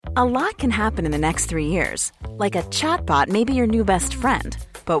A lot can happen in the next 3 years. Like a chatbot may be your new best friend.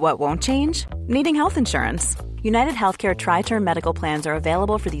 But what won't change? Needing health insurance. United Healthcare Tri-Term Medical Plans are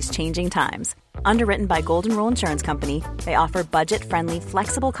available for these changing times. Underwritten by Golden Rule Insurance Company, they offer budget-friendly,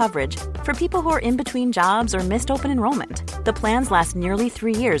 flexible coverage for people who are in between jobs or missed open enrollment. The plans last nearly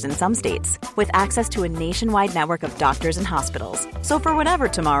 3 years in some states, with access to a nationwide network of doctors and hospitals. So for whatever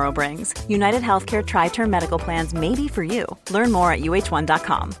tomorrow brings, United Healthcare Tri-Term Medical Plans may be for you. Learn more at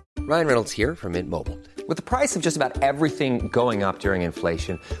uh1.com. Ryan Reynolds here from Mint Mobile. With the price of just about everything going up during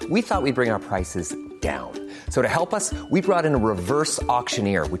inflation, we thought we'd bring our prices down. So to help us, we brought in a reverse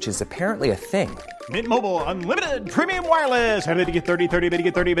auctioneer, which is apparently a thing. Mint Mobile Unlimited Premium Wireless. How to get 30, 30, bit to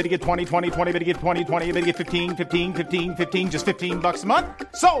get 30, bit to get 20, 20, 20, bit to get 20, 20, bit to get 15, 15, 15, 15, just $15 a month?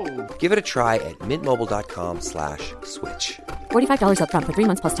 Sold! Give it a try at mintmobile.com/switch. $45 up front for 3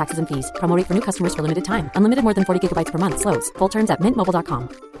 months plus taxes and fees. Promo rate for new customers for limited time. Unlimited more than 40 gigabytes per month. Slows full terms at mintmobile.com.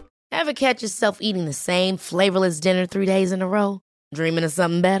 Ever catch yourself eating the same flavorless dinner 3 days in a row? Dreaming of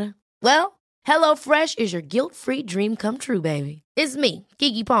something better? Well, HelloFresh is your guilt-free dream come true, baby. It's me,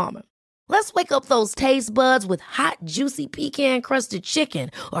 Keke Palmer. Let's wake up those taste buds with hot, juicy pecan-crusted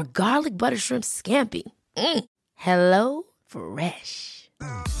chicken or garlic butter shrimp scampi. Hello Fresh.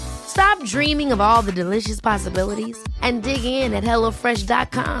 Stop dreaming of all the delicious possibilities and dig in at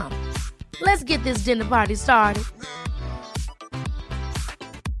HelloFresh.com. Let's get this dinner party started.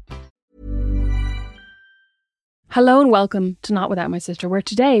 Hello and welcome to Not Without My Sister, where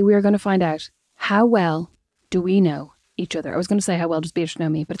today we are going to find out how well do we know each other. I was going to say how well does Beatrice know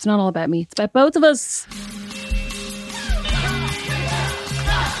me, but it's not all about me. It's about both of us.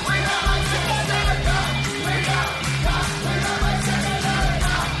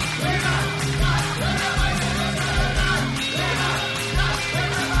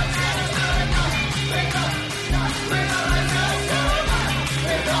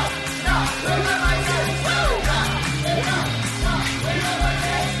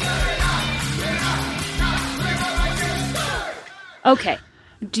 Okay.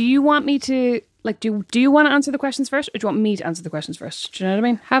 Do you want me to, do you want to answer the questions first, or do you want me to answer the questions first? Do you know what I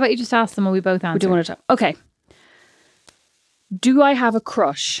mean? How about you just ask them and we both answer? We do want to talk. Okay. Do I have a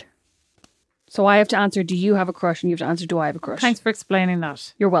crush? So I have to answer, do you have a crush? And you have to answer, do I have a crush? Thanks for explaining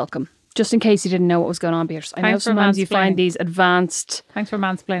that. You're welcome. Just in case you didn't know what was going on, Beatrice. I know sometimes you find these advanced Thanks for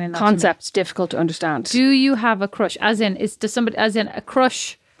mansplaining that concepts difficult to understand. Do you have a crush? As in a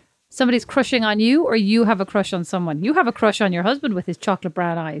crush, somebody's crushing on you, or you have a crush on someone? You have a crush on your husband with his chocolate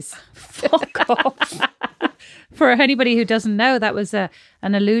brown eyes. Fuck off. For anybody who doesn't know, that was an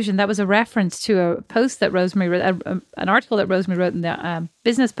allusion. That was a reference to a post that Rosemary wrote, an article that Rosemary wrote in the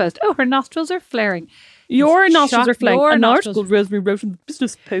Business Post. Oh, her nostrils are flaring. Your nostrils are flaring. An article Rosemary wrote in the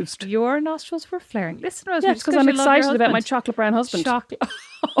Business Post. Your nostrils were flaring. Listen, Rosemary. Yes, because I'm excited about my chocolate brown husband. Rose,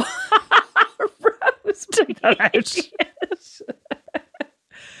 take that out. Yes.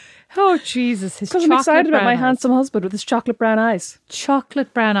 Oh, Jesus. Because I'm excited about my handsome husband with his chocolate brown eyes.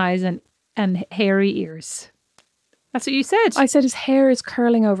 Chocolate brown eyes and hairy ears. That's what you said. I said his hair is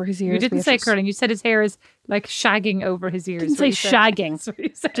curling over his ears. You didn't say curling. You said his hair is like shagging over his ears. Didn't say shagging. That's what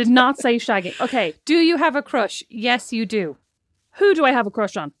you said. Did not say shagging. Okay. Do you have a crush? Yes, you do. Who do I have a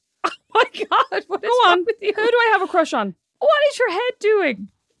crush on? Oh my God. What is wrong with you? Who do I have a crush on? What is your head doing?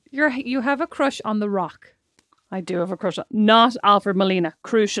 You have a crush on The Rock. I do have a crush on. Not Alfred Molina,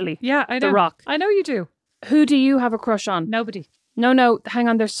 crucially. Yeah, I know. The Rock. I know you do. Who do you have a crush on? Nobody. No. Hang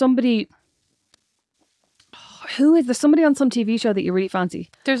on. There's somebody. Who is there? Somebody on some TV show that you really fancy?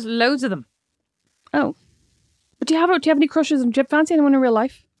 There's loads of them. Oh. But do you have any crushes? Do you fancy anyone in real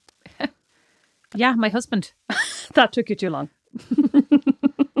life? Yeah, my husband. That took you too long.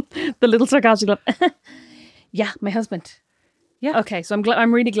 The little sarcastic laugh. Yeah, my husband. Yeah. Okay, so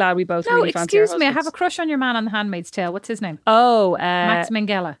I'm really glad we both really fancy our husbands. Excuse me, I have a crush on your man on The Handmaid's Tale. What's his name? Oh, Max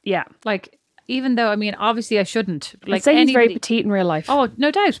Minghella. Yeah. Even though, obviously I shouldn't. I'd say he's very petite in real life. Oh,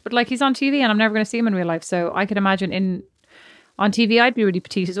 no doubt. But he's on TV and I'm never going to see him in real life. So I could imagine on TV I'd be really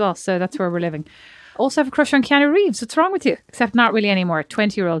petite as well. So that's where we're living. Also have a crush on Keanu Reeves. What's wrong with you? Except not really anymore.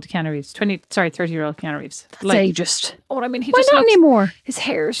 20-year-old Keanu Reeves. 30-year-old Keanu Reeves. That's ageist. Oh, he Why just not anymore? His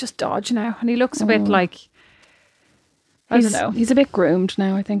hair is just dodgy now. And he looks a bit like... I don't know. He's a bit groomed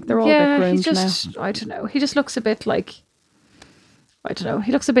now, I think. They're all a bit groomed now. I don't know. He just looks a bit like... I don't know.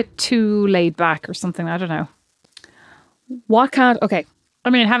 He looks a bit too laid back or something. I don't know. Okay.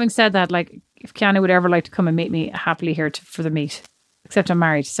 Having said that, if Keanu would ever like to come and meet me, happily here for the meet. Except I'm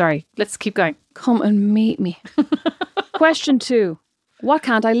married. Sorry. Let's keep going. Come and meet me. Question 2. What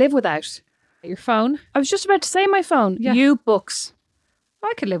can't I live without? Your phone. I was just about to say my phone. Yeah. You books.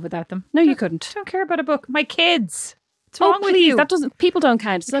 I could live without them. No, you couldn't. Don't care about a book. My kids. What's wrong with you? That doesn't. People don't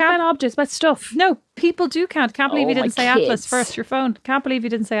count. It's about objects, about stuff. No, people do count. Can't believe you didn't say kids. Atlas first. Your phone. Can't believe you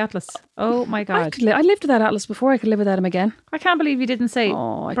didn't say Atlas. Oh my God. I lived without Atlas before. I could live without him again. I can't believe you didn't say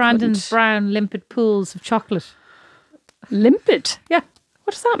I Brandon's couldn't. brown limpid pools of chocolate. Limpid. Yeah,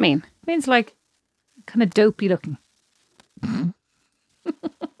 What does that mean? means like kind of dopey looking.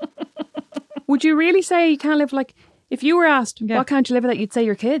 Would you really say you can't live like? If you were asked, Yeah. what can't you live without? You'd say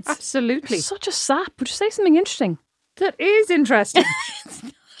your kids. Absolutely. Such a sap. Would you say something interesting? That is interesting.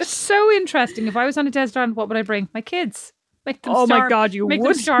 It's so interesting. If I was on a desert island, what would I bring? My kids. Make them Oh my starve, God, you make them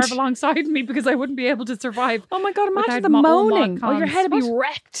wouldn't. starve alongside me because I wouldn't be able to survive. Oh my God! Imagine without the all my moaning. Oh, your cons. head would be What?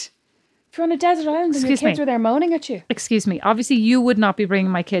 wrecked. If you're on a desert island and your Excuse kids me. were there moaning at you. Excuse me. Obviously, you would not be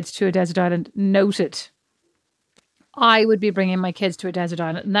bringing my kids to a desert island. Noted. I would be bringing my kids to a desert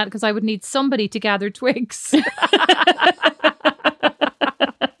island, and that because I would need somebody to gather twigs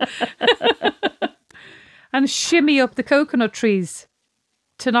and shimmy up the coconut trees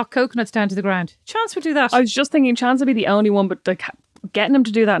to knock coconuts down to the ground. Chance would do that. I was just thinking Chance would be the only one, but like getting him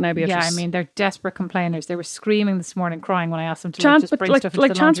to do that now, Beatrice. Yeah, I mean, they're desperate complainers. They were screaming this morning, crying when I asked them to Chance, just but bring like stuff into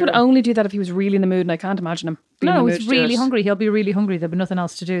the Chance would laundry room. only do that if he was really in the mood, and I can't imagine him. Being in No, the mood he's to do really it. hungry. He'll be really hungry. There'll be nothing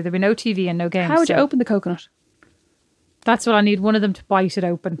else to do. There'll be no TV and no games. How would you so open the coconut? That's what I need. One of them to bite it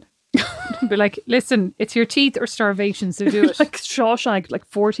open. Be like, listen, it's your teeth or starvation, so do it. Like Shawshank, like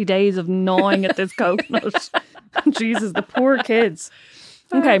 40 days of gnawing at this coconut. Jesus, the poor kids.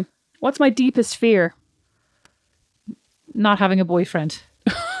 Okay, what's my deepest fear? Not having a boyfriend.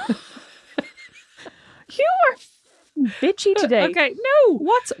 You are bitchy today. Okay, no.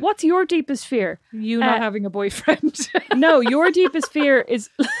 What's your deepest fear? You not having a boyfriend. No, your deepest fear is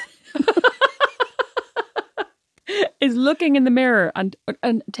is looking in the mirror and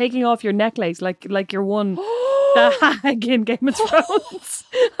taking off your necklace like you're one the hag in Game of Thrones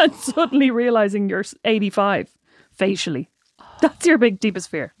and suddenly realizing you're 85 facially. That's your deepest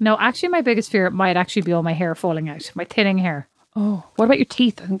fear. No, actually, my biggest fear might actually be all my hair falling out, my thinning hair. Oh, what about your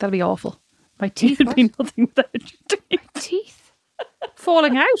teeth? I think that'd be awful. My teeth. It'd be nothing without your teeth. Teeth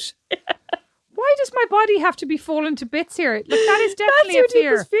falling out. Why does my body have to be falling to bits here? Like, that is definitely That's your a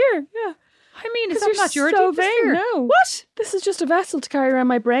fear. deepest fear. Yeah. I mean, is Because that not your so deepest vain. fear? No. What? This is just a vessel to carry around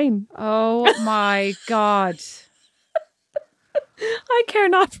my brain. Oh my God. I care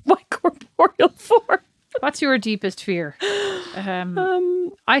not for my corporeal form. What's your deepest fear?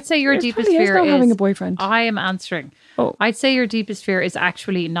 I'd say your It deepest probably is fear not is having a boyfriend. I am answering. Oh. I'd say your deepest fear is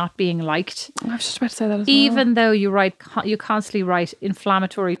actually not being liked. I was just about to say that as well. Even though you constantly write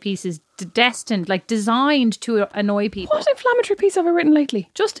inflammatory pieces destined, like designed to annoy people. What inflammatory piece have I written lately?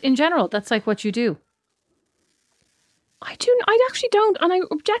 Just in general, that's like what you do. I actually don't, and I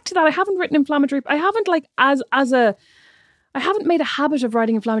object to that. I haven't written inflammatory. I haven't I haven't made a habit of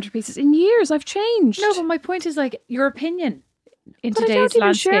writing inflammatory pieces in years. I've changed. No, but my point is like your opinion in But I today's don't even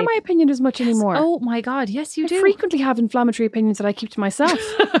landscape. share my opinion as much anymore. Oh my God, yes you I do. frequently have inflammatory opinions that I keep to myself.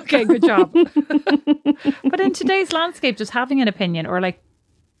 Okay, good job. But in today's landscape, just having an opinion or like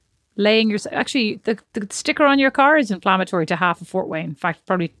laying your... Actually, the sticker on your car is inflammatory to half of Fort Wayne. In fact,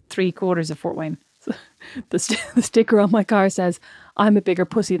 probably 3/4 of Fort Wayne. The sticker on my car says, "I'm a bigger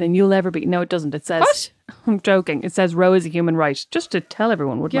pussy than you'll ever be." No, it doesn't. It says... What? I'm joking. It says, "Roe is a human right." Just to tell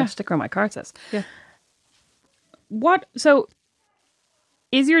everyone what my Yeah. sticker on my car says. Yeah. What? So,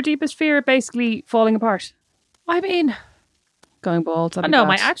 is your deepest fear basically falling apart? I mean... Going bald? that'd be No, bad.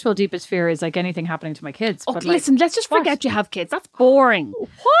 my actual deepest fear is like anything happening to my kids. Oh, but like, listen, let's just what? forget you have kids. That's boring. What?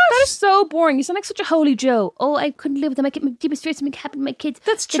 That is so boring. You sound like such a holy Joe. Oh, I couldn't live with them. My deepest fear is something happened to my kids.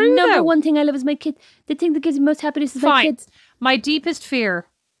 That's The true, number though. one thing I love is my kid. The thing that gives me most happiness is my Fine. kids. My deepest fear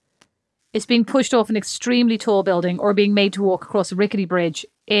is being pushed off an extremely tall building or being made to walk across a rickety bridge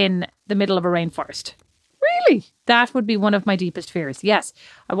in the middle of a rainforest. Really? That would be one of my deepest fears. Yes.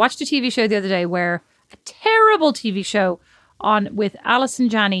 I watched a TV show the other day where a terrible TV show on with Alison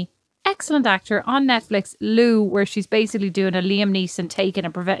Janney, excellent actor, on Netflix, Lou, where she's basically doing a Liam Neeson take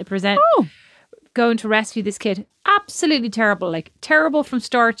and going to rescue this kid. Absolutely terrible. Like terrible from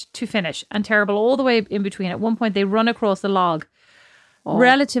start to finish and terrible all the way in between. At one point they run across the log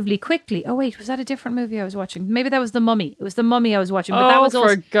relatively quickly. Oh wait, was that a different movie I was watching? Maybe that was The Mummy. It was The Mummy I was watching. But that was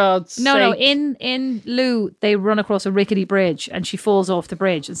also, God's no. In Lou, they run across a rickety bridge and she falls off the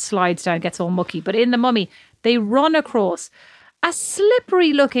bridge and slides down, gets all mucky. But in The Mummy, they run across a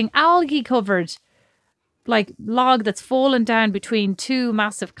slippery looking algae covered like log that's fallen down between two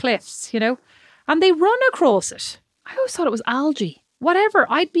massive cliffs, you know, and they run across it. I always thought it was algae. Whatever,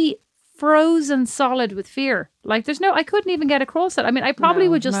 I'd be frozen solid with fear. Like I couldn't even get across it. I mean, I probably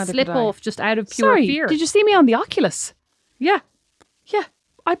No, would just neither slip could I. off just out of pure Sorry, fear. did you see me on the Oculus? Yeah. Yeah.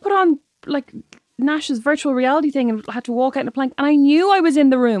 I put on like Nash's virtual reality thing and had to walk out in a plank. And I knew I was in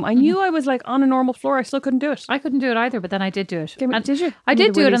the room. I knew I was like on a normal floor. I still couldn't do it. I couldn't do it either, but then I did do it. Did you? I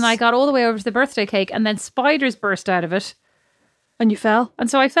did do it, and I got all the way over to the birthday cake, and then spiders burst out of it. And you fell? And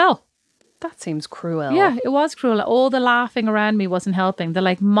so I fell. That seems cruel. Yeah, it was cruel. All the laughing around me wasn't helping. The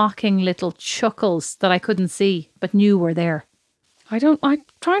like mocking little chuckles that I couldn't see but knew were there. I'm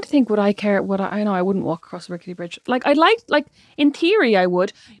trying to think, would I care? I know I wouldn't walk across the rickety bridge. Like, in theory, I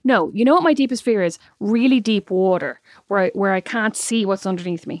would. No, you know what my deepest fear is? Really deep water where I can't see what's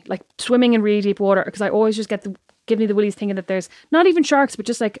underneath me. Like swimming in really deep water, because I always just give me the willies thinking that there's not even sharks, but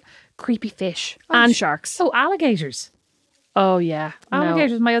just like creepy fish and sharks. Oh, alligators. Oh, yeah.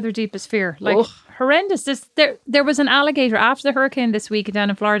 Alligators is my other deepest fear. Like, horrendous. There was an alligator after the hurricane this week down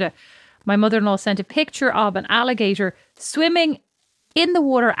in Florida. My mother-in-law sent a picture of an alligator swimming in the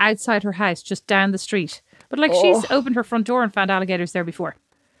water outside her house, just down the street. But like she's opened her front door and found alligators there before.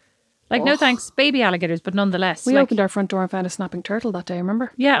 Like, no thanks, baby alligators, but nonetheless. We opened our front door and found a snapping turtle that day,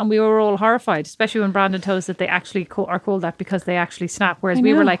 remember? Yeah, and we were all horrified, especially when Brandon told us that they actually are called that because they actually snap. Whereas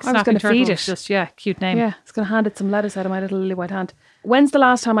we were like, snapping turtle feed it. was just, cute name. Yeah, I was going to hand it some lettuce out of my little lily white hand. When's the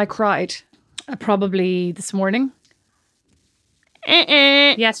last time I cried? Probably this morning.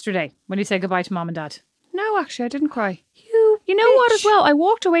 Yesterday, when you said goodbye to mom and dad. No, actually, I didn't cry. You know what as well? I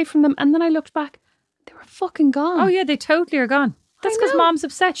walked away from them and then I looked back. They were fucking gone. Oh yeah, they totally are gone. That's because mom's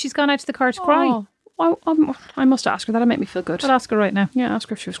upset. She's gone out to the car to cry. I must ask her. That'll make me feel good. I'll ask her right now. Yeah, ask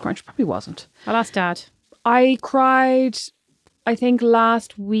her if she was crying. She probably wasn't. I'll ask Dad. I cried, I think,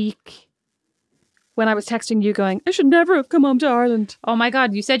 last week when I was texting you going, I should never have come home to Ireland. Oh my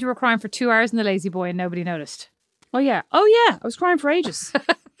God, you said you were crying for 2 hours in the Lazy Boy and nobody noticed. Oh yeah. I was crying for ages.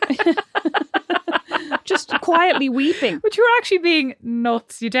 Just quietly weeping. But you were actually being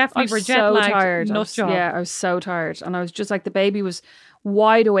nuts. You definitely were jet lagged. So tired. I was so tired. And I was just like, the baby was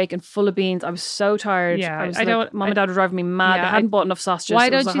wide awake and full of beans. I was so tired. Yeah, Mum and Dad were driving me mad. Yeah, I hadn't bought enough sausages.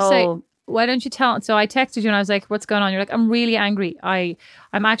 Why don't you tell? So I texted you and I was like, what's going on? You're like, I'm really angry.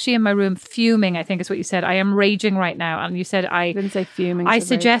 I'm actually in my room fuming, I think is what you said. I am raging right now. And you said I didn't say fuming. I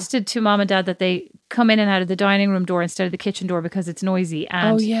suggested to mom and dad that they come in and out of the dining room door instead of the kitchen door because it's noisy.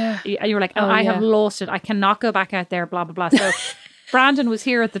 And you were like, I have lost it. I cannot go back out there, blah, blah, blah. So Brandon was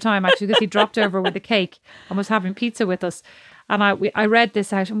here at the time actually because he dropped over with the cake and was having pizza with us. And I read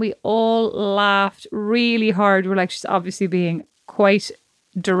this out and we all laughed really hard. We're like, she's obviously being quite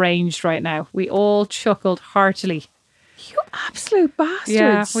deranged right now. We all chuckled heartily. You absolute bastards.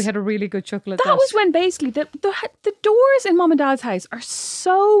 Yeah, we had a really good chuckle at that. That was when basically the doors in Mum and Dad's house are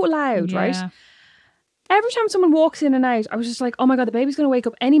so loud, right? Every time someone walks in and out, I was just like, oh my God, the baby's going to wake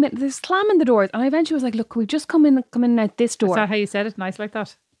up any minute. There's slamming the doors. And I eventually was like, look, can we just come in and out this door? Is that how you said it? Nice like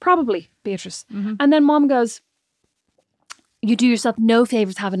that? Probably, Beatrice. Mm-hmm. And then Mum goes, you do yourself no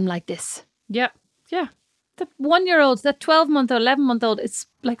favours having him like this. Yeah. That 1-year-old, that 12-month-old, 11-month-old, it's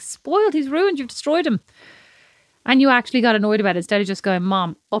like spoiled. He's ruined. You've destroyed him. And you actually got annoyed about it instead of just going,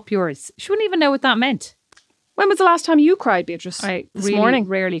 Mom, up yours. She wouldn't even know what that meant. When was the last time you cried, Beatrice? This morning.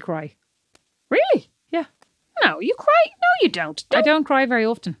 Rarely cry. Really? Yeah. No, you cry? No, you don't. I don't cry very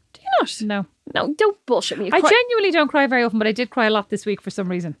often. Do you not? No. No, don't bullshit me. I genuinely don't cry very often, but I did cry a lot this week for some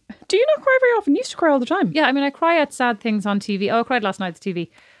reason. Do you not cry very often? You used to cry all the time. Yeah, I mean, I cry at sad things on TV. Oh, I cried last night at TV.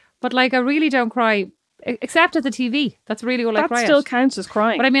 But like, I really don't cry, except at the TV. That's really all I cry at. That still counts as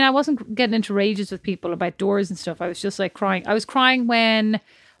crying. But I mean, I wasn't getting into rages with people about doors and stuff. I was just like crying. I was crying when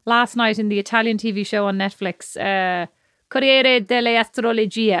last night in the Italian TV show on Netflix, Corriere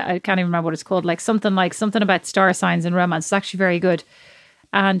dell'Astrologia, I can't even remember what it's called, like something about star signs and romance. It's actually very good.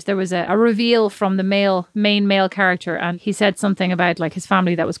 And there was a reveal from the main male character, and he said something about like his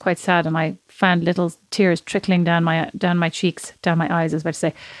family that was quite sad, and I found little tears trickling down my cheeks, down my eyes, I was about to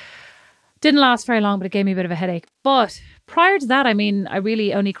say. Didn't last very long, but it gave me a bit of a headache. But prior to that, I mean, I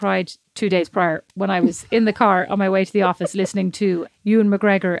really only cried 2 days prior when I was in the car on my way to the office listening to Ewan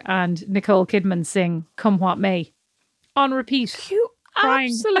McGregor and Nicole Kidman sing Come What May on repeat. You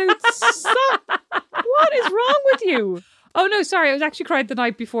crying. Absolute sap. What is wrong with you? Oh no, sorry, I was actually cried the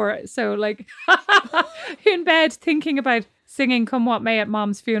night before. So like in bed thinking about singing Come What May at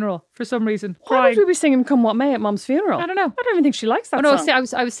Mom's funeral for some reason. Why would we be singing Come What May at Mom's funeral? I don't know. I don't even think she likes that song.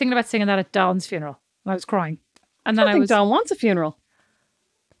 I was thinking about singing that at Dawn's funeral and I was crying. And then I think Dawn wants a funeral.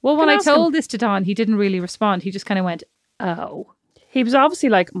 Well, when I told this to Dawn, he didn't really respond. He just kind of went, oh. He was obviously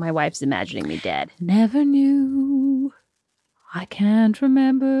like, my wife's imagining me dead. Never knew. I can't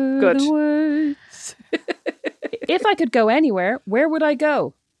remember the words. If I could go anywhere, where would I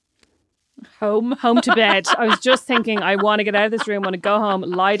go? Home to bed. I was just thinking, I want to get out of this room, want to go home,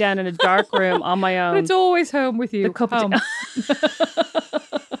 lie down in a dark room on my own. But it's always home with you. The cup home.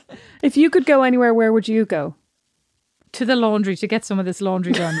 If you could go anywhere, where would you go? To the laundry to get some of this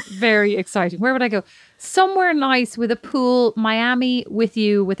laundry done. Very exciting. Where would I go? Somewhere nice with a pool, Miami with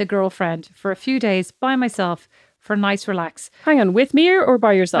you, with a girlfriend for a few days by myself for a nice relax. Hang on, with me or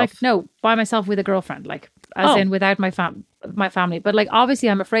by yourself? Like, no, by myself with a girlfriend, like as in without my family. But like obviously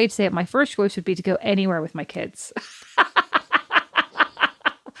I'm afraid to say it. My first choice would be to go anywhere with my kids.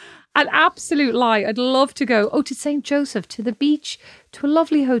 An absolute lie. I'd love to go, to St. Joseph, to the beach, to a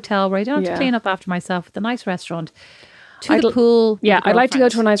lovely hotel where I don't have to clean up after myself, with a nice restaurant. To the pool. Yeah, I'd like to go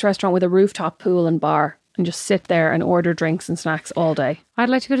to a nice restaurant with a rooftop pool and bar and just sit there and order drinks and snacks all day. I'd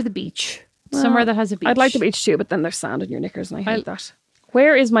like to go to the beach. Somewhere that has a beach. I'd like the beach too, but then there's sand in your knickers and I hate that.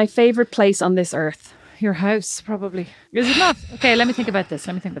 Where is my favourite place on this earth? Your house, probably. Is it not? Okay, let me think about this.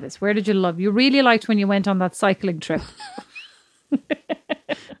 Where did you love? You really liked when you went on that cycling trip.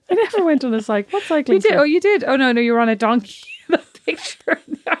 I never went on a what cycling trip? Oh, you did? Oh, no, you were on a donkey. That picture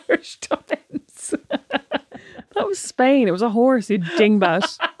in the Irish Times. That was Spain. It was a horse, you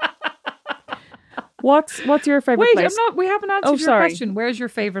dingbat. What's your favourite place? We haven't answered your question. Where's your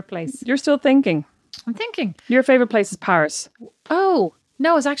favourite place? You're still thinking. I'm thinking. Your favourite place is Paris. Oh,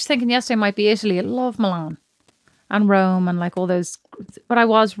 no, I was actually thinking yesterday might be Italy. I love Milan and Rome and like all those. But I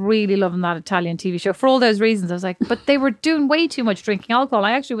was really loving that Italian TV show for all those reasons. I was like, but they were doing way too much drinking alcohol.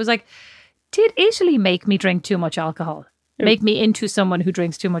 I actually was like, did Italy make me drink too much alcohol? Make me into someone who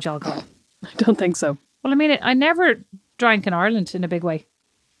drinks too much alcohol? I don't think so. Well, I mean, I never drank in Ireland in a big way.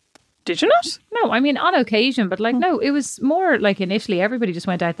 Did you not? No, I mean, on occasion, but like, no, it was more like in Italy, everybody just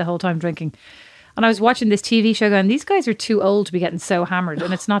went out the whole time drinking. And I was watching this TV show going, these guys are too old to be getting so hammered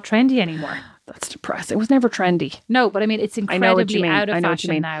and it's not trendy anymore. That's depressing. It was never trendy. No, but I mean, it's incredibly out of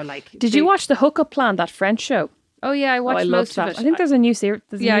fashion now. Like, did you watch the Hookup Plan, that French show? Oh yeah, I watched most of it. I think there's a new series.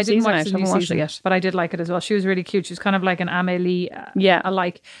 Yeah, I didn't watch the new season yet, but I did like it as well. She was really cute. She was kind of like an Amélie,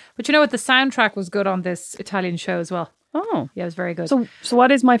 alike. But you know what? The soundtrack was good on this Italian show as well. Oh, yeah, it was very good. So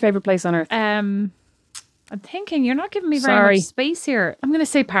what is my favourite place on earth? I'm thinking you're not giving me very much space here. I'm going to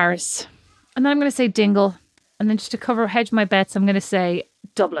say Paris, and then I'm going to say Dingle, and then just to hedge my bets, I'm going to say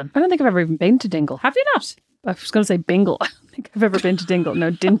Dublin. I don't think I've ever even been to Dingle. Have you not? I was going to say Bingle. I don't think I've ever been to Dingle.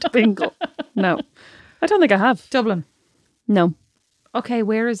 No, didn't Bingle. No, I don't think I have. Dublin. No. Okay,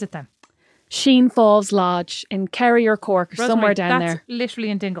 where is it then? Sheen Falls Lodge in Kerry or Cork or somewhere down there. That's literally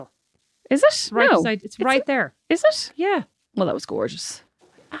in Dingle. Is it? Right no. beside, it's right there. Is it? Yeah. Well, that was gorgeous.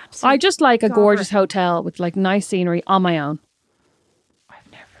 Absolutely. I just like a gorgeous hotel with like nice scenery on my own. I've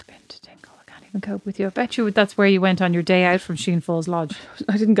never been to Dingle. I can't even cope with you. I bet you that's where you went on your day out from Sheen Falls Lodge.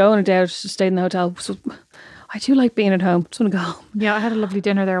 I didn't go on a day out, just stayed in the hotel. So I do like being at home. Just want to go home. Yeah, I had a lovely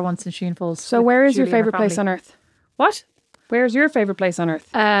dinner there once in Sheen Falls. So where is your favourite place on earth? What? Where's your favourite place on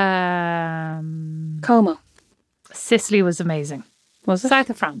earth? Como. Sicily was amazing. Was it? South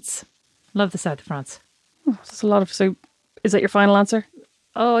of France. Love the south of France. Oh, that's a lot of. So, is that your final answer?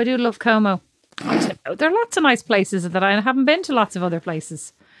 Oh, I do love Como. There are lots of nice places that I haven't been to. Lots of other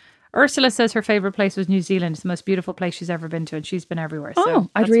places. Ursula says her favourite place was New Zealand. It's the most beautiful place she's ever been to, and she's been everywhere. So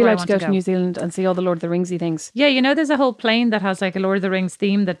I'd really like to go to New Zealand and see all the Lord of the Ringsy things. Yeah, you know, there's a whole plane that has like a Lord of the Rings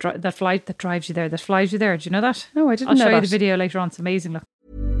theme that drives you there, that flies you there. Do you know that? No, I didn't. I'll know show that. you the video later on. It's amazing. Look.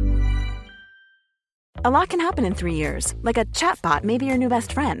 A lot can happen in 3 years, like a chatbot may be your new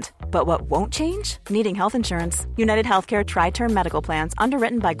best friend. But what won't change? Needing health insurance. United Healthcare Tri-Term Medical Plans,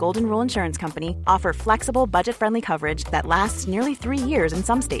 underwritten by Golden Rule Insurance Company, offer flexible, budget-friendly coverage that lasts nearly 3 years in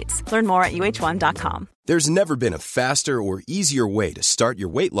some states. Learn more at UH1.com. There's never been a faster or easier way to start your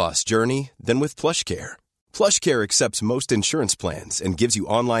weight loss journey than with PlushCare. PlushCare accepts most insurance plans and gives you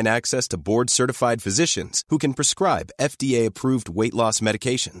online access to board-certified physicians who can prescribe FDA-approved weight loss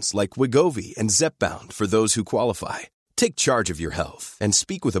medications like Wegovy and Zepbound for those who qualify. Take charge of your health and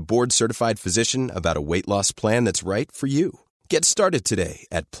speak with a board-certified physician about a weight loss plan that's right for you. Get started today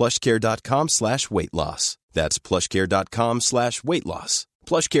at plushcare.com/weight-loss. That's plushcare.com/weight-loss.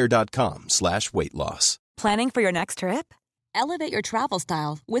 plushcare.com/weight-loss. Planning for your next trip? Elevate your travel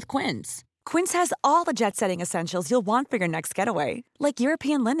style with Quince. Quince has all the jet-setting essentials you'll want for your next getaway, like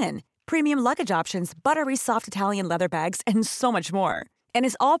European linen, premium luggage options, buttery soft Italian leather bags, and so much more. And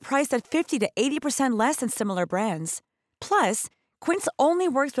is all priced at 50 to 80% less than similar brands. Plus, Quince only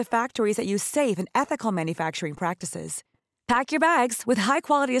works with factories that use safe and ethical manufacturing practices. Pack your bags with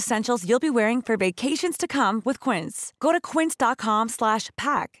high-quality essentials you'll be wearing for vacations to come with Quince. Go to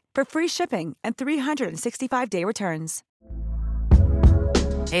quince.com/pack for free shipping and 365-day returns.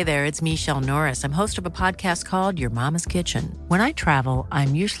 Hey there, it's Michelle Norris. I'm host of a podcast called Your Mama's Kitchen. When I travel,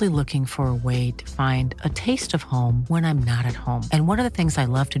 I'm usually looking for a way to find a taste of home when I'm not at home. And one of the things I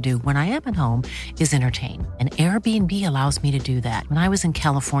love to do when I am at home is entertain. And Airbnb allows me to do that. When I was in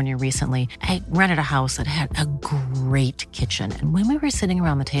California recently, I rented a house that had a great kitchen. And when we were sitting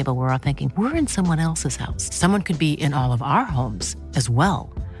around the table, we're all thinking, we're in someone else's house. Someone could be in all of our homes as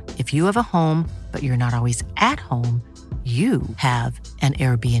well. If you have a home, but you're not always at home, you have an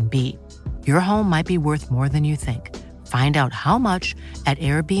Airbnb. Your home might be worth more than you think. Find out how much at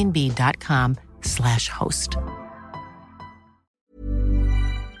airbnb.com/host.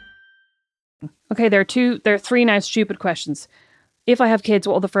 Okay, there are three now stupid questions. If I have kids,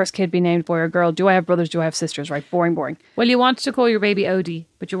 what will the first kid be named, boy or girl? Do I have brothers? Do I have sisters? Right, boring. Well, you wanted to call your baby Odie,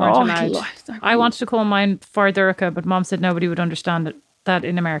 but you weren't allowed. I wanted to call mine Fardurka, but Mom said nobody would understand that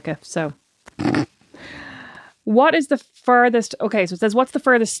in America, so... What is the furthest... Okay, so it says, what's the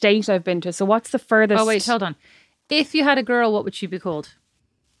furthest state I've been to? So what's the furthest... Oh, wait, hold on. If you had a girl, what would she be called?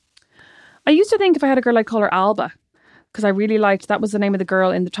 I used to think if I had a girl, I'd call her Alba. Because I really liked... That was the name of the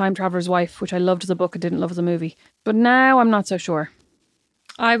girl in The Time Traveler's Wife, which I loved as a book and didn't love as a movie. But now I'm not so sure.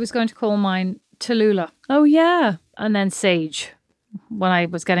 I was going to call mine Tallulah. Oh, yeah. And then Sage, when I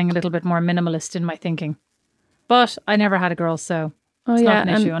was getting a little bit more minimalist in my thinking. But I never had a girl, so it's not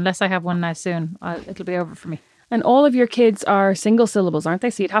an issue. Unless I have one now soon, it'll be over for me. And all of your kids are single syllables, aren't they?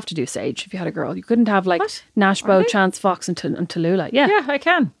 So you'd have to do Sage if you had a girl. You couldn't have like Nashbo, Chance Fox and Tallulah. Yeah, I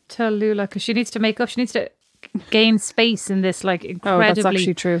can. Tallulah, because she needs to make up. She needs to gain space in this like incredibly that's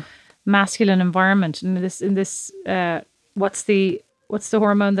actually true. Masculine environment. In this, what's the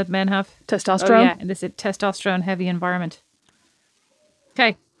hormone that men have? Testosterone. Oh, yeah, in this testosterone heavy environment.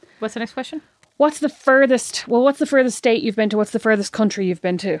 Okay, what's the next question? What's the furthest state you've been to? What's the furthest country you've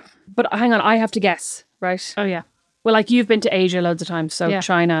been to? But hang on, I have to guess, right? Oh, yeah. Well, like you've been to Asia loads of times, so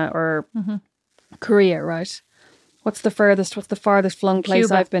China or Korea, right? What's the farthest flung place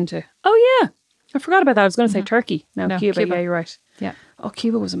Cuba. I've been to? Oh, yeah. I forgot about that. I was going to say Turkey. No, Cuba. Cuba. Yeah, you're right. Yeah. Oh,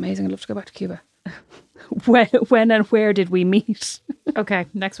 Cuba was amazing. I'd love to go back to Cuba. When and where did we meet? Okay,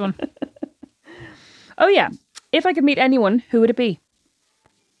 next one. Oh, yeah. If I could meet anyone, who would it be?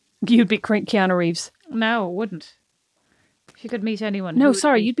 You'd be Keanu Reeves. No, it wouldn't. If you could meet anyone. No,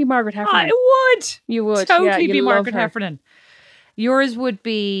 sorry, you'd be Margaret Heffernan. I would. You would. Totally yeah, be Margaret Heffernan. Yours would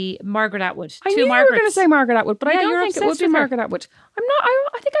be Margaret Atwood. I knew you were going to say Margaret Atwood, but I don't think it would be with her. Margaret Atwood. I'm not.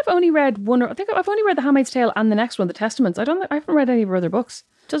 I think I've only read one. I think I've only read The Handmaid's Tale and the next one, The Testaments. I haven't read any of her other books.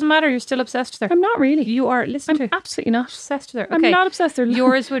 Doesn't matter. You're still obsessed with her. I'm not really. You are. I'm absolutely not obsessed with her. Okay. I'm not obsessed with her.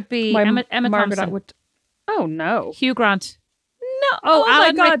 Yours would be Emma Margaret Thompson. Atwood. Oh no, Hugh Grant. No. Oh,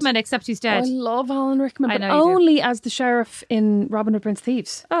 Alan my God. Rickman, except he's dead. I love Alan Rickman, I but know you do. only as the sheriff in Robin Hood Prince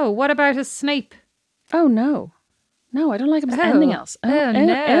Thieves. Oh, what about as Snape? Oh no, I don't like him as anything else.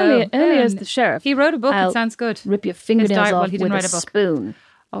 No. Only as the sheriff. He wrote a book. I'll it sounds good. Rip your fingernails off he didn't with write a a book. spoon.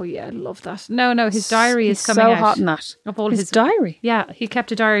 Oh yeah, I love that. No, his diary is coming so out. hot in that. Of all his diary. Yeah, he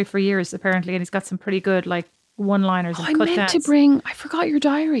kept a diary for years apparently, and he's got some pretty good like one-liners and I cut meant downs. to bring. I forgot your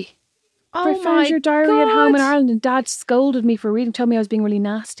diary. Oh I found your diary God. at home in Ireland, and Dad scolded me for reading. Told me I was being really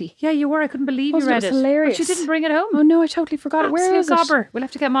nasty. Yeah, you were. I couldn't believe you read it was hilarious. But you didn't bring it home. Oh no, I totally forgot it. Where Absolute is it? gobber. We'll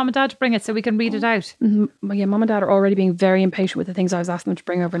have to get Mom and Dad to bring it so we can read it out. Yeah, Mum and Dad are already being very impatient with the things I was asking them to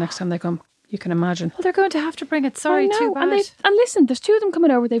bring over next time they come. You can imagine. Well, they're going to have to bring it. Sorry, I know. too bad. And listen, there's two of them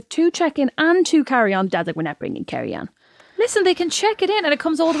coming over. They've 2 check-in and 2 carry-on. Dad's like, we're not bringing carry-on. Listen, they can check it in and it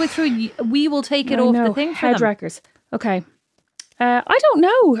comes all the way through. We will take it off the thing for them. Headwreckers. Okay. I don't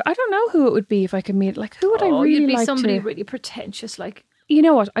know. I don't know who it would be if I could meet. Like, who would I really you'd be like somebody to... really pretentious, like. You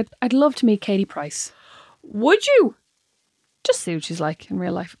know what? I'd love to meet Katie Price. Would you? Just see what she's like in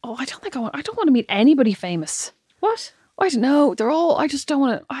real life. Oh, I don't want to meet anybody famous. What? I don't know. They're all... I just don't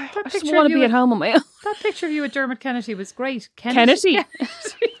want to... I just want to be at home on my own. That picture of you with Dermot Kennedy was great. Kennedy?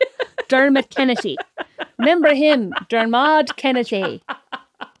 Dermot Kennedy. Remember him? Dermot Kennedy.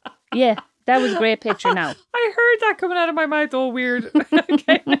 Yeah, that was a great picture now. I heard that coming out of my mouth all weird.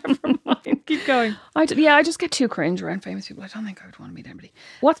 Okay, never mind. Keep going. I just get too cringe around famous people. I don't think I would want to meet anybody.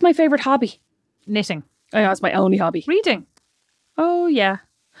 What's my favourite hobby? Knitting. Oh, yeah, that's my only hobby. Reading. Oh, yeah.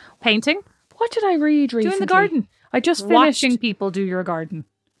 Painting. What did I read recently? Doing the garden. I just finished... Watching people do your garden.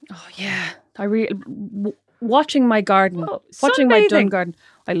 Oh, yeah. Watching my garden. Watching my done garden.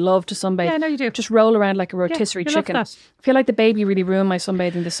 I love to sunbathe. Yeah, I know you do. Just roll around like a rotisserie chicken. I feel like the baby really ruined my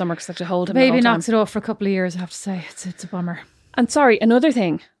sunbathing this summer because I have to hold him. The baby knocks it off for a couple of years, I have to say. It's a bummer. And sorry, another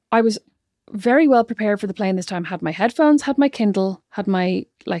thing. I was very well prepared for the plane this time. Had my headphones, had my Kindle, had my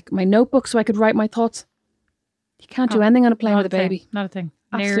notebook so I could write my thoughts. You can't do anything on a plane with a baby. Not a thing.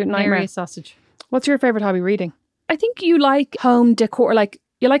 Absolute nightmare. Sausage. What's your favourite hobby? Reading. I think you like home decor, like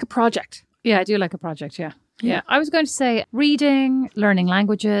You like a project. Yeah, I do like a project, yeah. I was going to say reading, learning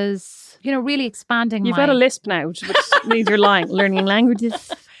languages, really expanding You've got a lisp now, which means you're lying. Learning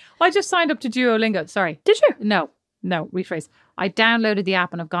languages. I just signed up to Duolingo. Sorry. Did you? No, rephrase. I downloaded the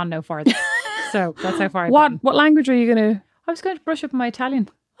app and I've gone no farther. So that's how far I've What gone. What language are you going to... I was going to brush up my Italian.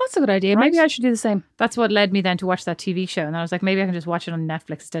 That's a good idea. Right? Maybe I should do the same. That's what led me then to watch that TV show. And I was like, maybe I can just watch it on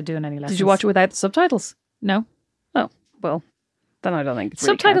Netflix instead of doing any lessons. Did you watch it without the subtitles? No. Oh, well, then I don't think it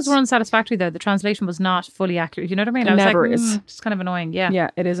really Subtitles counts. were unsatisfactory though. The translation was not fully accurate. You know what I mean? I was Never like, is. it's kind of annoying. Yeah. Yeah,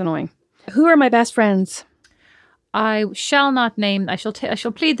 it is annoying. Who are my best friends? I shall not name. I shall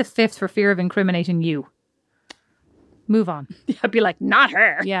plead the fifth for fear of incriminating you. Move on. I'd be like, not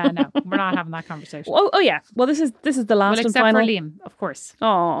her. Yeah, no, we're not having that conversation. Oh yeah. Well, this is the last and except final. for Liam, of course.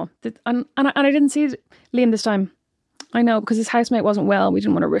 Oh, and I didn't see Liam this time. I know, because his housemate wasn't well. We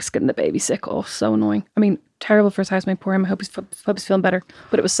didn't want to risk getting the baby sick. Oh, so annoying. I mean, terrible for his housemate. Poor him. I hope he's feeling better.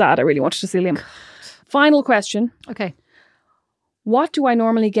 But it was sad. I really wanted to see Liam. Final question. Okay. What do I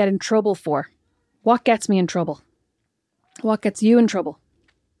normally get in trouble for? What gets me in trouble? What gets you in trouble?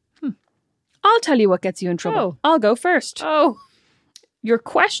 I'll tell you what gets you in trouble. Oh. I'll go first. Oh. Your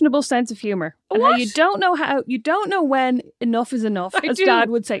questionable sense of humour. And how you don't know when enough is enough, as do. Dad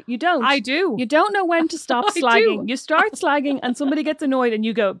would say. You don't. I do. You don't know when to stop I slagging. do. You start slagging and somebody gets annoyed and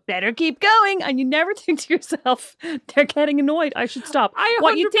you go, better keep going. And you never think to yourself, they're getting annoyed. I should stop. I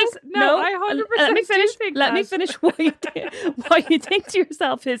What you think? 100% no, I 100% Let me do finish. think Let me that. finish. What you think to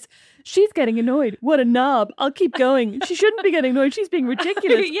yourself is, she's getting annoyed. What a knob. I'll keep going. She shouldn't be getting annoyed. She's being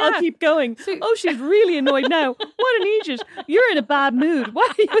ridiculous. Yeah. I'll keep going. Oh, she's really annoyed now. What an idiot. You're in a bad mood. Why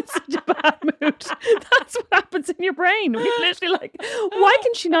are you in such a bad mood? That's what happens in your brain. We're literally like, why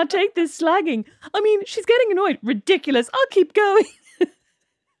can she not take this slagging? I mean, she's getting annoyed. Ridiculous. I'll keep going.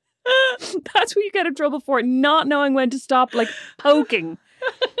 That's what you get in trouble for, not knowing when to stop, like, poking.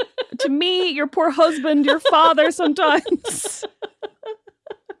 To me, your poor husband, your father sometimes.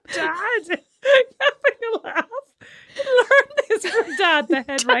 Dad, having a laugh. Learn this from Dad, the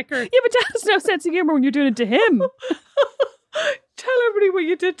head wrecker. Yeah, but Dad has no sense of humour when you're doing it to him. Tell everybody what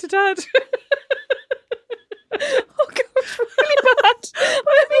you did to Dad. Oh, God, it's really bad. I'm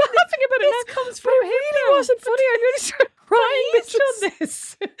laughing about it now. Comes from him. It really wasn't funny. I nearly started crying.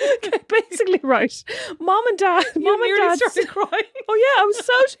 This. Okay, basically, right. Mom and Dad. Mom and Dad started crying. Oh yeah,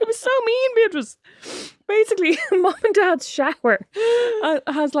 it was so mean, Beatrice. Basically, Mom and Dad's shower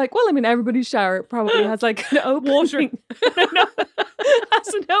has like, well, I mean, everybody's shower probably has like an opening.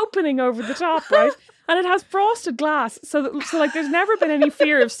 Has an opening over the top, right? And it has frosted glass, so like there's never been any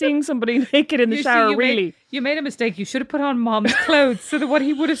fear of seeing somebody naked in the shower. Really, you made a mistake. You should have put on Mom's clothes so that what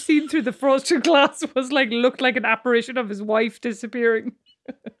he would have seen through the frosted glass was looked like an apparition of his wife disappearing.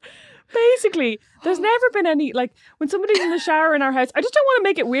 Basically, there's never been any, like, when somebody's in the shower in our house, I just don't want to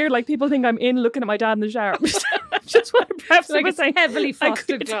make it weird, like people think I'm in looking at my dad in the shower. Just want to preface it by saying heavily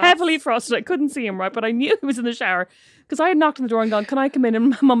frosted it's glass. heavily frosted. I couldn't see him, right? But I knew he was in the shower because I had knocked on the door and gone, can I come in?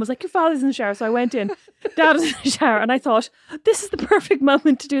 And my mum was like, your father's in the shower. So I went in. Dad was in the shower. And I thought, this is the perfect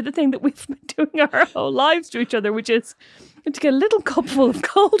moment to do the thing that we've been doing our whole lives to each other, which is to get a little cup full of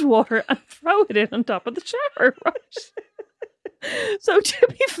cold water and throw it in on top of the shower, right? So to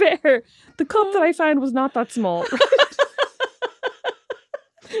be fair, the cup that I found was not that small. Right?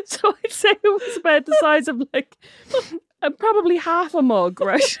 So I'd say it was about the size of like probably half a mug,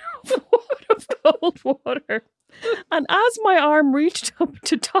 right, of cold water. And as my arm reached up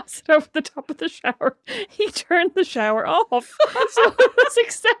to toss it over the top of the shower, he turned the shower off. So it was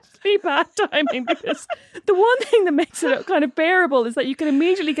exceptionally bad timing, because the one thing that makes it kind of bearable is that you can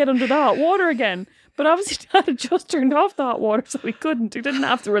immediately get under the hot water again. But obviously Dad had just turned off the hot water, so he couldn't. He didn't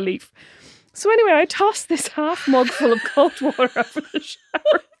have the relief. So anyway, I tossed this half mug full of cold water over the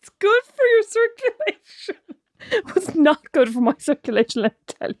shower. It's good for your circulation. It was not good for my circulation, let me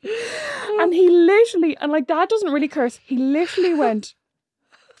tell you. And he literally, and like Dad doesn't really curse, he literally went,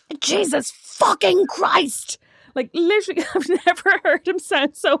 Jesus fucking Christ. Like literally, I've never heard him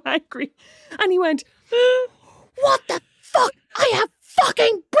sound so angry. And he went, what the fuck? I have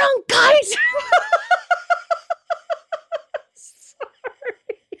fucking bronchitis. Sorry.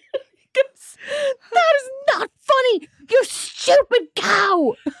 That is not funny, you stupid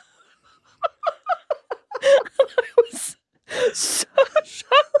cow. And I was so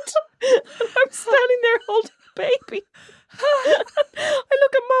shocked. And I'm standing there holding the baby. I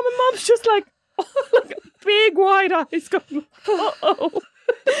look at Mum and Mum's just like, like big wide eyes going, uh-oh.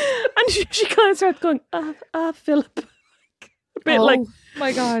 And she kind of starts going, Philip. A bit like,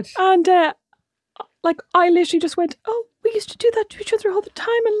 my God. And like I literally just went, oh, we used to do that to each other all the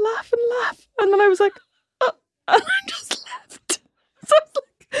time and laugh. And then I was like, and I just left. So I was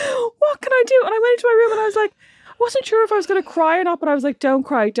like, what can I do? And I went into my room and I was like, I wasn't sure if I was going to cry or not, but I was like, don't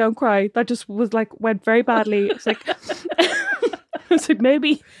cry, don't cry. That just was like, went very badly. It's like, I was like,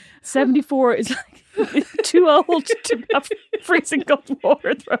 maybe 74 is like too old to have freezing cold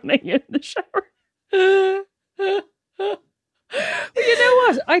water thrown at you in the shower. But you know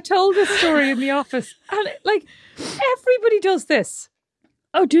what? I told this story in the office, and like everybody does this.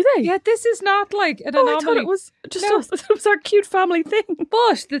 Oh, do they? Yeah, this is not like an anomaly. I thought it was just it was our cute family thing.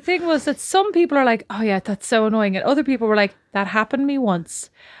 But the thing was that some people are like, oh yeah, that's so annoying. And other people were like, that happened to me once.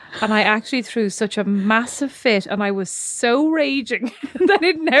 And I actually threw such a massive fit and I was so raging that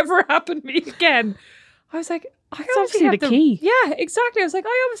it never happened to me again. I was like, I obviously have the key. Yeah, exactly. I was like,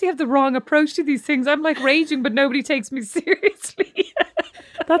 I obviously have the wrong approach to these things. I'm like raging, but nobody takes me seriously.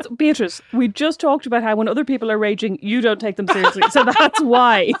 That's Beatrice. We just talked about how when other people are raging, you don't take them seriously. So that's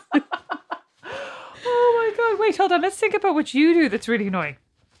why. Oh my God. Wait, hold on. Let's think about what you do that's really annoying.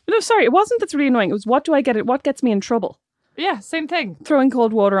 No, sorry. It wasn't that's really annoying. It was what gets me in trouble? Yeah, same thing. Throwing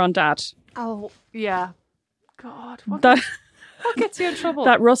cold water on Dad. Oh, yeah. God. What gets you in trouble?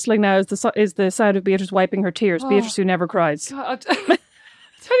 That rustling now is the sound of Beatrice wiping her tears. Beatrice who never cries. God.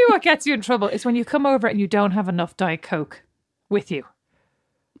 Tell you what gets you in trouble is when you come over and you don't have enough Diet Coke with you.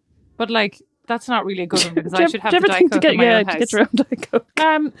 But like, that's not really a good one because I should have the Diet Coke in my own house. To get your own Diet Coke.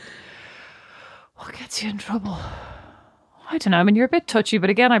 What gets you in trouble? I don't know. I mean, you're a bit touchy, but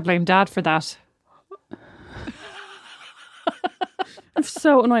again, I blame Dad for that. It's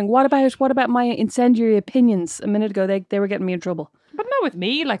so annoying. What about my incendiary opinions a minute ago? They were getting me in trouble. But not with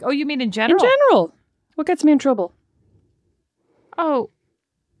me. Like, oh, you mean in general? In general. What gets me in trouble? Oh,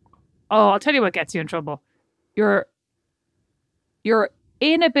 I'll tell you what gets you in trouble. Your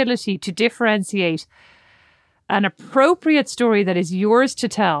inability to differentiate an appropriate story that is yours to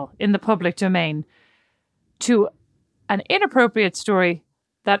tell in the public domain to an inappropriate story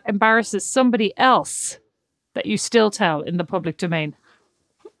that embarrasses somebody else that you still tell in the public domain.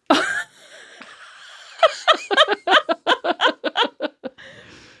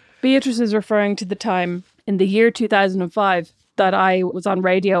 Beatrice is referring to the time in the year 2005 that I was on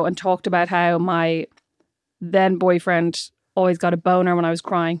radio and talked about how my then boyfriend always got a boner when I was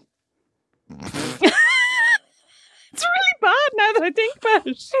crying. It's really bad now that I think about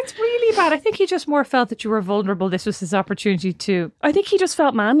it. It's really bad. I think he just more felt that you were vulnerable. This was his opportunity to... I think he just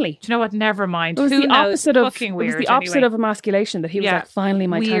felt manly. Do you know what? Never mind. It was Who the knows? opposite of Fucking weird. It was the opposite anyway. of emasculation, that he was like, finally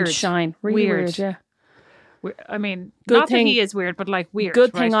my time to shine. Really weird, yeah. I mean, Good not thing, that he is weird, but like weird.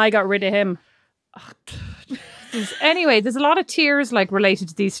 Good thing I got rid of him. Anyway, there's a lot of tears like related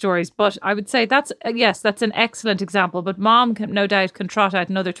to these stories, but I would say that's an excellent example. But Mom can no doubt trot out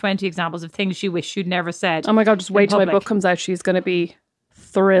another 20 examples of things she wished she'd never said. Oh my God, just wait till my book comes out. She's going to be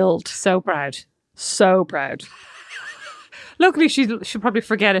thrilled. So proud. So proud. Luckily, she'll probably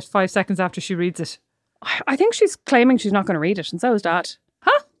forget it 5 seconds after she reads it. I think she's claiming she's not going to read it, and so is Dad.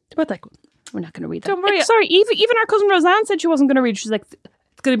 Huh? But like, we're not going to read that. Don't worry. Sorry, even our cousin Roseanne said she wasn't going to read it. She's like,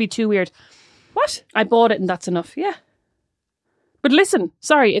 it's going to be too weird. What? I bought it and that's enough. Yeah. But listen,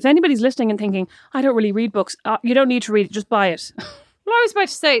 sorry, if anybody's listening and thinking, I don't really read books, you don't need to read it, just buy it. Well, I was about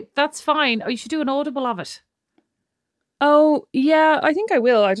to say, that's fine. Oh, you should do an Audible of it. Oh, yeah, I think I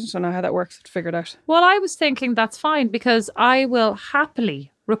will. I just don't know how that works. To figure it out. Well, I was thinking that's fine because I will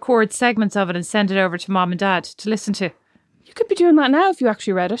happily record segments of it and send it over to Mom and Dad to listen to. You could be doing that now if you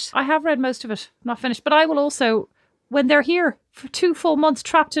actually read it. I have read most of it. Not finished. But I will also, when they're here for 2 full months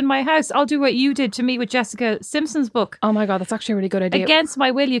trapped in my house, I'll do what you did to me with Jessica Simpson's book. Oh my God, that's actually a really good idea. Against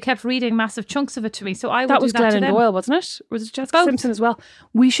my will, you kept reading massive chunks of it to me, so I will that was do that Glennon to them. Doyle, wasn't it? Or was it Jessica Simpson as well?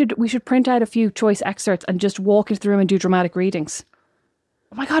 We should print out a few choice excerpts and just walk into the room and do dramatic readings.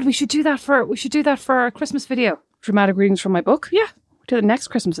 Oh my God, we should do that for our Christmas video. Dramatic readings from my book? Yeah. We'll do it next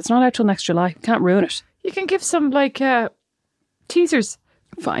Christmas. It's not out till next July. We can't ruin it. You can give some teasers.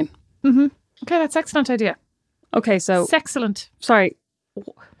 Fine. Mm-hmm. Okay, that's an excellent idea. Okay, so... It's excellent. Sorry,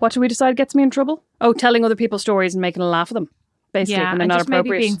 what do we decide gets me in trouble? Oh, telling other people stories and making a laugh of them. Basically, yeah, when they're and not just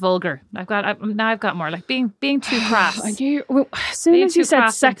appropriate. Maybe being vulgar. I've got more like being too crass. I knew. Well, as soon as you said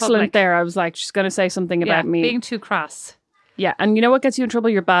sexcellent there, I was like, she's going to say something about me. Being too crass. Yeah, and you know what gets you in trouble?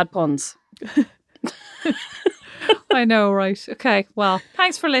 Your bad puns. I know, right? Okay, well,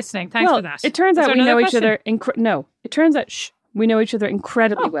 thanks for listening. Thanks for that. It turns out we know each other. It turns out we know each other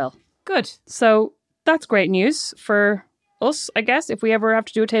incredibly well. Good. So that's great news for us, I guess, if we ever have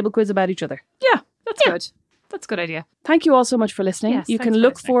to do a table quiz about each other. Yeah, that's good. That's a good idea. Thank you all so much for listening. Yes, you can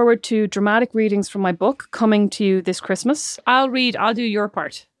look forward to dramatic readings from my book coming to you this Christmas. I'll do your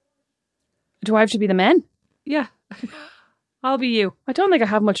part. Do I have to be the men? Yeah. I'll be you. I don't think I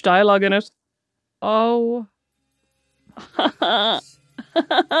have much dialogue in it. Oh.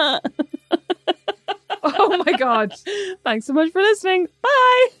 Oh my God. Thanks so much for listening.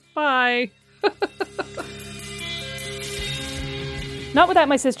 Bye. Bye. Not Without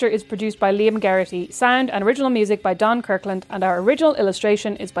My Sister is produced by Liam Garrity, sound and original music by Don Kirkland, and our original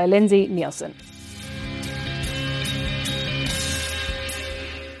illustration is by Lindsay Nielsen.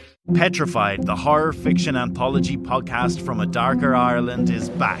 Petrified, the horror fiction anthology podcast from a darker Ireland, is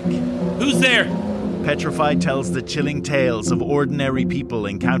back. Who's there? Petrified tells the chilling tales of ordinary people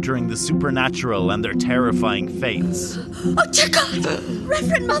encountering the supernatural and their terrifying fates. Oh, dear God!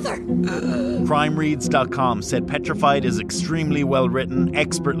 Reverend Mother! CrimeReads.com said Petrified is extremely well written,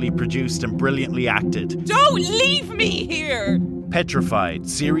 expertly produced, and brilliantly acted. Don't leave me here! Petrified,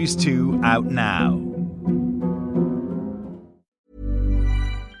 Series 2, out now.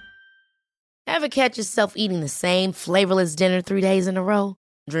 Ever catch yourself eating the same flavorless dinner 3 days in a row?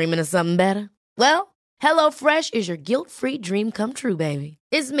 Dreaming of something better? Well, HelloFresh is your guilt-free dream come true, baby.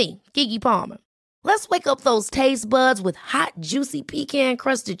 It's me, Keke Palmer. Let's wake up those taste buds with hot, juicy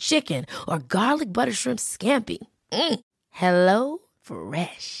pecan-crusted chicken or garlic butter shrimp scampi. Hello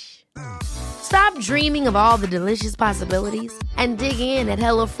Fresh. Stop dreaming of all the delicious possibilities and dig in at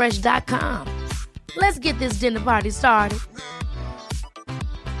HelloFresh.com. Let's get this dinner party started.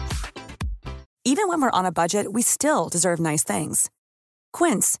 Even when we're on a budget, we still deserve nice things.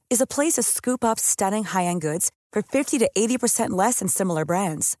 Quince is a place to scoop up stunning high-end goods for 50 to 80% less than similar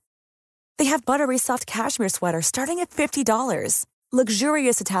brands. They have buttery soft cashmere sweaters starting at $50,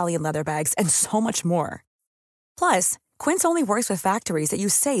 luxurious Italian leather bags, and so much more. Plus, Quince only works with factories that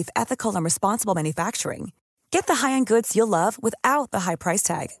use safe, ethical, and responsible manufacturing. Get the high-end goods you'll love without the high price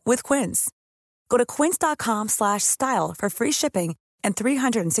tag with Quince. Go to quince.com/style for free shipping and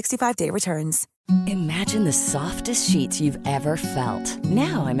 365-day returns. Imagine the softest sheets you've ever felt.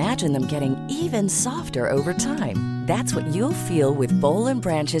 Now imagine them getting even softer over time. That's what you'll feel with Boll &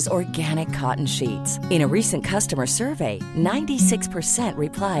 Branch's organic cotton sheets. In a recent customer survey, 96%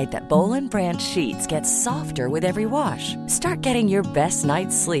 replied that Boll & Branch sheets get softer with every wash. Start getting your best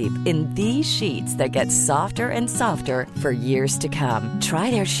night's sleep in these sheets that get softer and softer for years to come.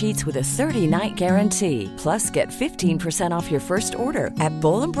 Try their sheets with a 30-night guarantee. Plus, get 15% off your first order at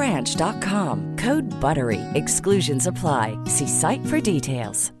bollandbranch.com. Code BUTTERY. Exclusions apply. See site for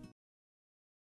details.